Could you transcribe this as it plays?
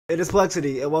It is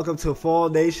ᔕ데ᗷᗰIT and welcome to Fall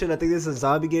Nation. I think this is a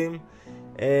zombie game,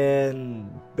 and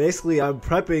basically I'm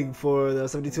prepping for the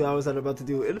 72 hours that I'm about to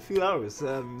do in a few hours.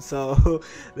 So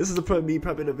this is me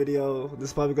prepping a video.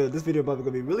 This video probably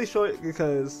gonna be really short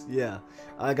because yeah,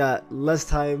 I got less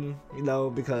time, you know,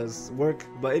 because work.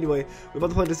 But anyway, we're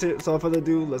about to play this here. So without further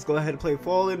ado, let's go ahead and play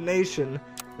Fall Nation.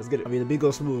 Let's get it. I mean, the beat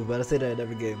goes smooth, but I say that in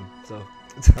every game. So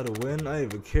it's how to win. I don't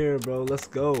even care, bro. Let's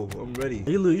go. I'm ready.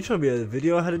 Hey, Lou, you showing me a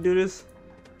video on how to do this?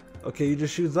 Okay, you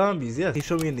just shoot zombies. Yeah. Can you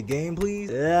show me in the game, please?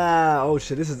 Yeah. Oh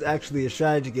shit, this is actually a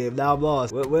strategy game. Now I'm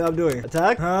lost. What I'm doing?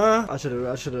 Attack? Huh? I should've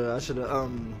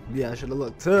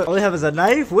looked. All I have is a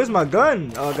knife? Where's my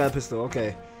gun? Oh, I got a pistol.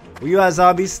 Okay. Well, you guys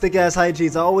zombies, stick ass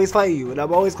hygienes. I always fight you, and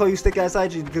I'm always call you stick ass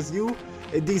hygienes because you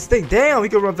indeed stink. Damn, we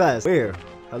can run fast. Where?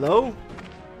 Hello?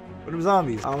 What are them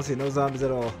zombies? I don't see no zombies at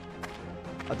all.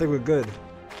 I think we're good.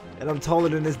 And I'm taller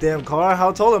than this damn car.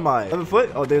 How tall am I? 7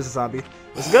 foot? Oh, there's a zombie.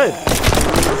 It's good.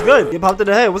 It's good. Get popped in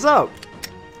the head. What's up?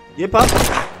 Get popped.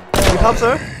 Get popped,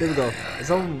 sir. There we go. Is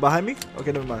someone behind me?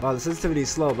 Okay, never mind. Wow, the sensitivity is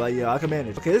slow, but yeah, I can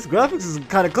manage. Okay, this graphics is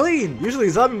kind of clean. Usually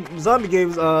zombie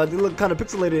games, they look kind of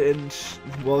pixelated and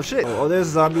well, shit. Oh, there's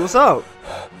a zombie. What's up?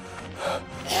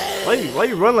 Why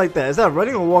you run like that? Is that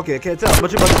running or walking? I can't tell.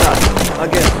 But you're about to die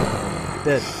again.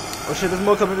 Dead. Oh shit, there's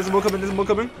more coming. There's more coming. There's more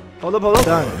coming. Hold up.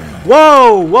 Done.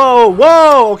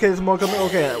 Whoa. Okay, there's more coming.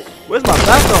 Okay, where's my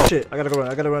back though? Shit, I gotta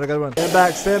run. Stand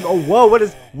back, stand. Oh, whoa, what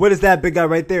is that big guy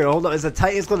right there? Hold up, is a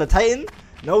Titan? It's called a Titan?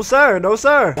 No sir.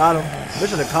 Got him.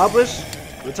 Mission accomplished.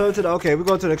 Return to the, okay, we're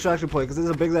going to the extraction point because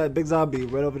there's a big zombie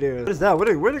right over there. What is that? Where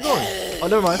they going? Oh,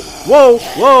 never mind. Whoa.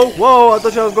 I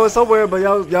thought y'all was going somewhere, but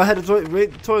y'all headed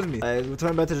right towards me. Alright,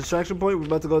 return back to the extraction point. We're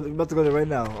about to go there right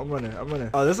now. I'm running.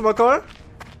 Oh, this is my car?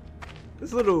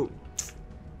 Is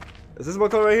this my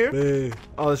car right here? Hey.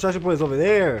 Oh, the extraction point is over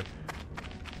there.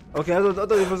 Okay, I thought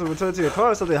you were supposed to return to your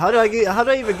car or something. How did I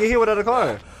even get here without a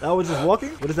car? I was just walking?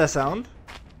 What is that sound?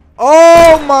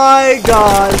 Oh my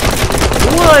god!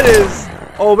 What is...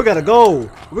 Oh, we gotta go.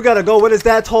 What is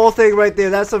that tall thing right there?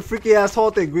 That's a freaky ass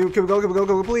tall thing. Can we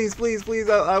go? Please.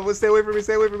 I would stay away from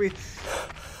me.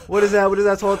 What is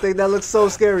that tall thing? That looks so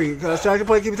scary. Extraction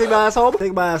point, can you take my ass home?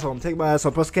 Take my ass home.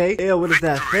 Press K. Ew, what is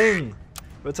that thing?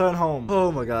 Return home.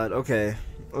 Oh my god. Okay.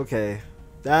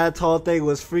 That tall thing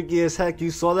was freaky as heck. You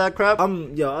saw that crap?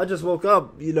 I just woke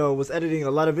up, you know, was editing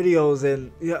a lot of videos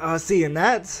and seeing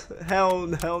that? Hell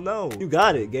no. You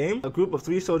got it, game. A group of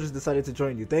 3 soldiers decided to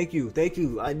join you. Thank you.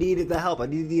 I needed the help. I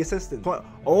needed the assistance.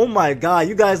 Oh my god,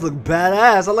 you guys look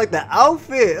badass. I like the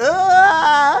outfit.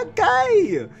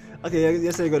 Okay. Okay,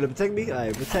 yes, you're gonna protect me?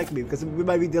 Alright, protect me because we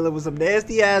might be dealing with some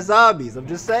nasty ass zombies. I'm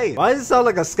just saying. Why does it sound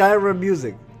like a Skyrim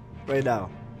music right now?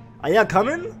 Are y'all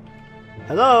coming?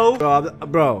 Hello?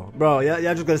 Bro, y'all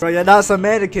just gonna... Bro, you're not some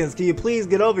mannequins. Can you please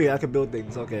get over here? I can build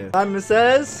things. Okay. Simon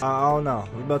says... I don't know.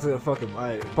 We're about to fuck him.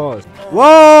 Alright, pause.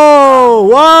 Whoa!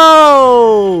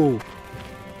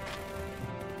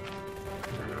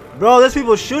 Bro, there's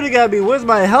people shooting at me. Where's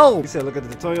my help? You said look at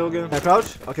the tutorial again. Can I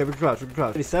crouch? Okay, we can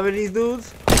crouch. 7 of these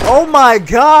dudes? Oh my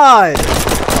god!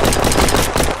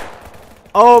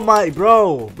 Oh my...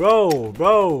 Bro.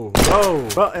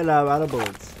 And I'm out of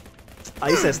bullets.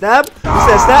 You said stab? I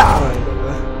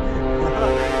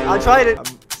tried it. I'm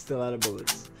still out of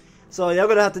bullets. So y'all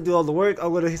gonna have to do all the work.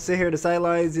 I'm gonna sit here in the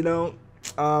sidelines, you know.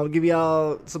 Give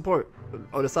y'all support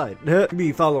on the side.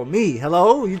 Me, follow me.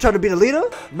 Hello? You trying to be the leader?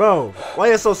 Bro,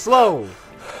 why you so slow?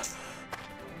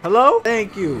 Hello?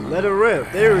 Thank you. Let it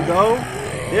rip. There we go.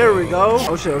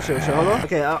 Oh shit. Hold on.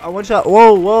 Okay, I want y'all.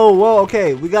 Whoa.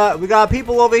 Okay, we got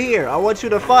people over here. I want you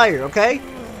to fire, okay?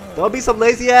 Don't be some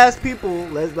lazy ass people.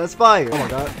 Let's fire. Oh my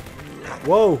god.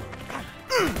 Whoa.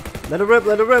 Let it rip.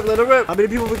 How many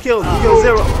people we killed? We killed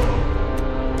 0.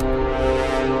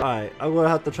 Alright, I'm gonna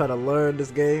have to try to learn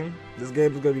this game. This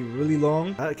game is gonna be really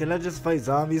long. Can I just fight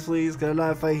zombies, please? Can I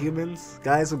not fight humans?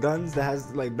 Guys with guns that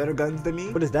has like better guns than me?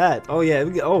 What is that? Oh yeah,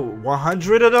 we get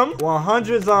 100 of them?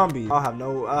 100 zombies. I have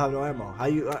no ammo. How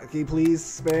you can you please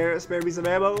spare me some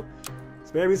ammo?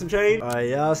 Spare me some change. Alright,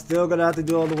 y'all still gonna have to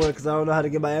do all the work because I don't know how to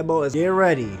get my ammo. Get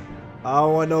ready. I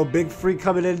don't want no big freak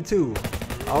coming in too.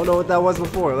 I don't know what that was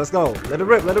before. Let's go. Let it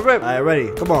rip. Alright,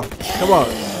 ready. Come on.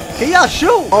 Can y'all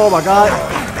shoot? Oh my god.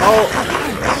 Oh.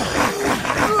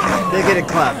 They're getting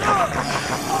clapped.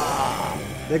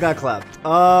 They got clapped.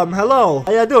 Hello.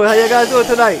 How y'all doing? How y'all guys doing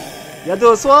tonight? Y'all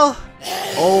doing swell?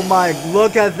 Oh my,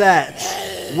 look at that.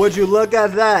 Would you look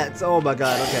at that? Oh my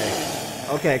god,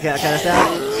 okay. Can I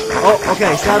stab? Oh,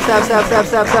 okay. Stab.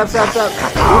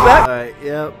 Move back. Alright,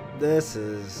 yep. This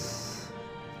is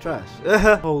Trash.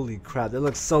 Holy crap, that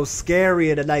looks so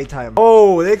scary in the nighttime.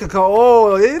 Oh, they could call.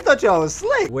 Oh, they thought y'all was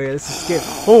slick. Wait, this is scary.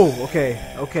 Oh, okay.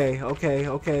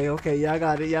 Yeah, I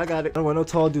got it. I don't want no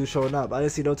tall dude showing up. I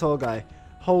didn't see no tall guy.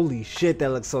 Holy shit, that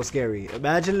looks so scary.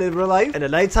 Imagine in real life. In the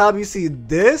nighttime, you see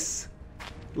this.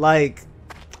 Like,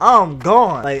 I'm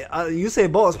gone. Like, you say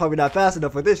Bolt is probably not fast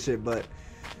enough for this shit, but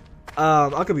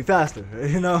I could be faster,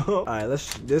 you know. All right,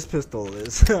 this pistol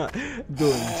is doing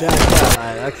jack. All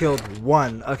right, I killed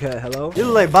one. Okay, hello. You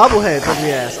look like bobbleheads on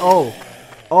your ass.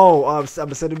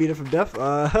 I'm a centimeter from death.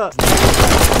 Stand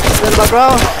my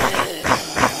ground.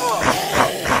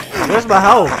 Where's my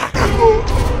health?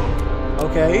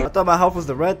 Okay, I thought my health was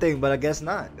the red thing, but I guess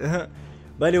not.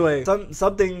 But anyway,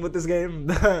 something with this game.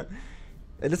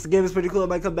 And this game is pretty cool. I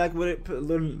might come back with it,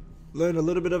 learn a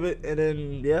little bit of it, and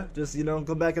then yeah, just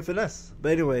come back and finesse.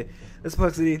 But anyway, this is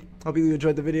ᕿEᗋTIOtiᔕ. Hope you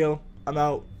enjoyed the video. I'm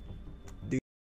out.